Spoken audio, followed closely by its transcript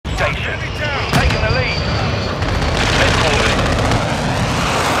station. We've taken the lead. Headquarters.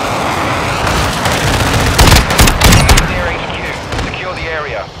 Near HQ. Secure the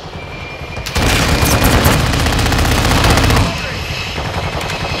area.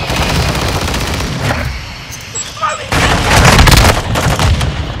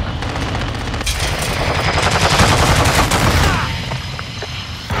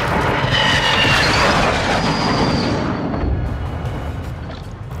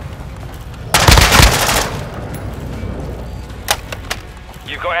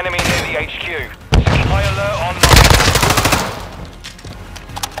 You've got enemy near the HQ. High alert online.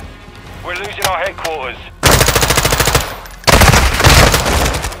 We're losing our headquarters.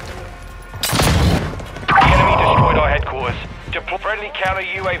 The enemy destroyed our headquarters. Friendly counter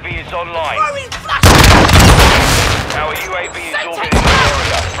UAV is online. Our UAV is orbiting the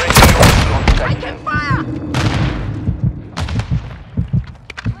area. Friendly UAV on station. Fire!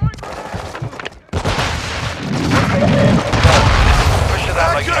 Push to that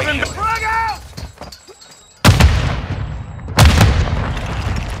location. Frag out!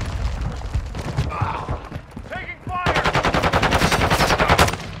 Taking fire!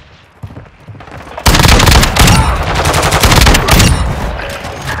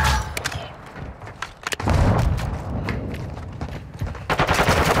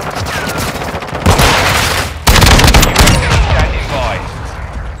 Standing by.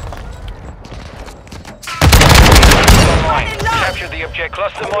 Online. Capture the object.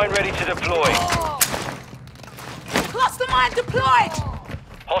 Cluster mine ready to deploy. Cluster mine deployed!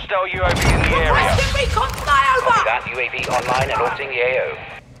 Hostile UAV in the area. Requesting recon flyover! That UAV online and orbiting the AO.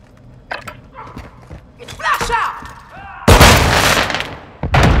 Flash out!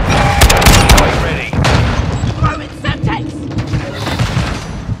 Wait ready. Throwing Semtex!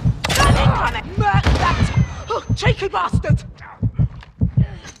 Gun incoming! Murk that! Oh, cheeky bastard!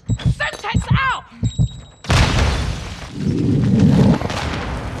 Semtex out!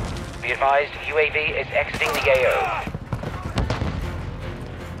 Be advised, UAV is exiting the AO.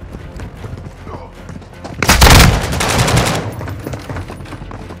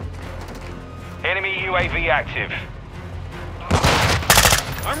 Enemy UAV active.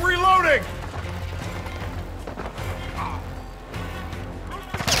 I'm reloading!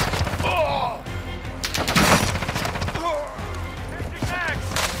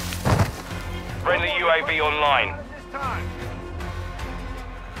 Friendly UAV online.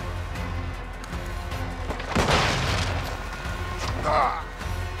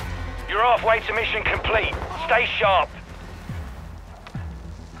 You're halfway to mission complete. Stay sharp.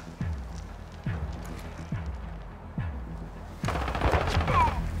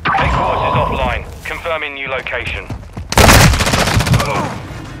 Headquarters is offline. Confirming new location.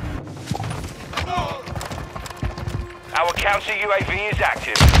 Our counter UAV is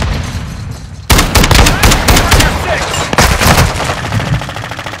active.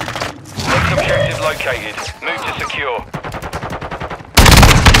 Next objective located. Move to secure.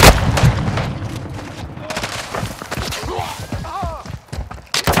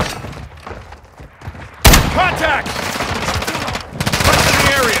 Contact! Rest in the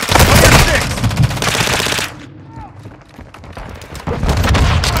area! Under 6!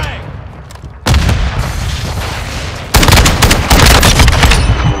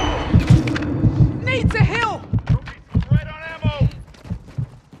 Needs a hill! Right on ammo!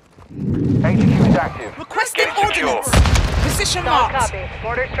 HQ is active. Requesting Get secure. ordnance! Position Solid marked! copy.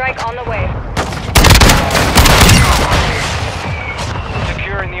 Mortar strike on the way.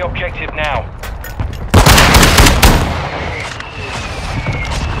 Securing the objective now.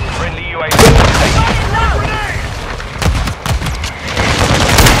 Friendly UAV.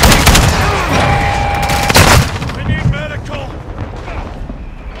 I need medical!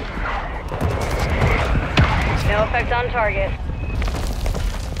 No effect on target.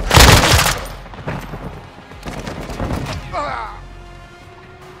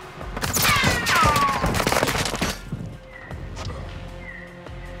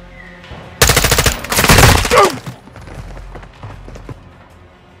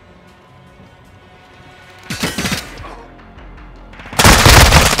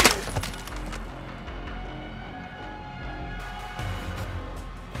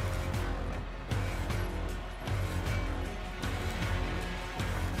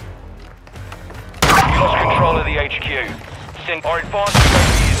 Control of the HQ. Our advanced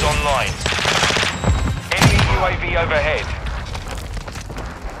UAV is online. Enemy UAV overhead.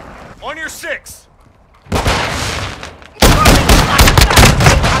 On your 6!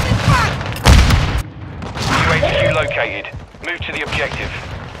 UHQ located. Move to the objective.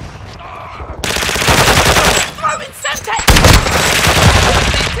 Throwing Semtex!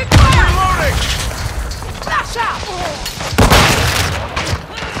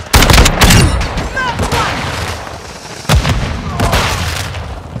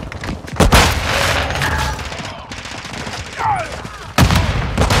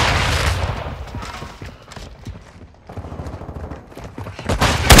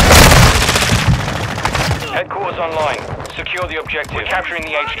 online. Secure the objective. We're capturing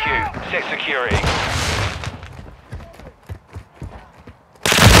the HQ. Set security.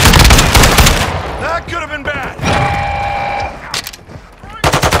 That could have been bad.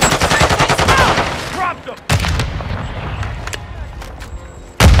 Dropped him.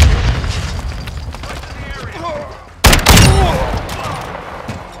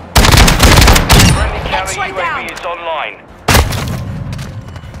 Friendly counter X-ray UAV down. is online.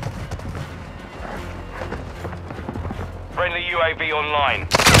 Friendly UAV online.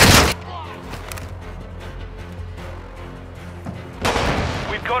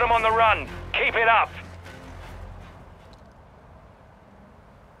 We've got him on the run. Keep it up.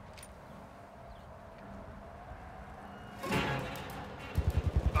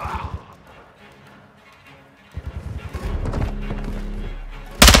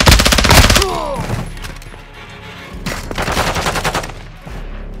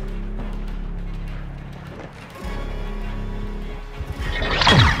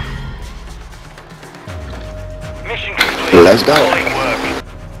 Mission complete. Let's go. Solid work.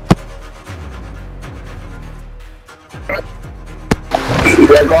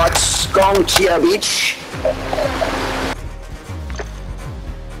 We got skunk here, bitch.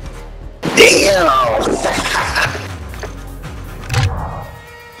 Damn.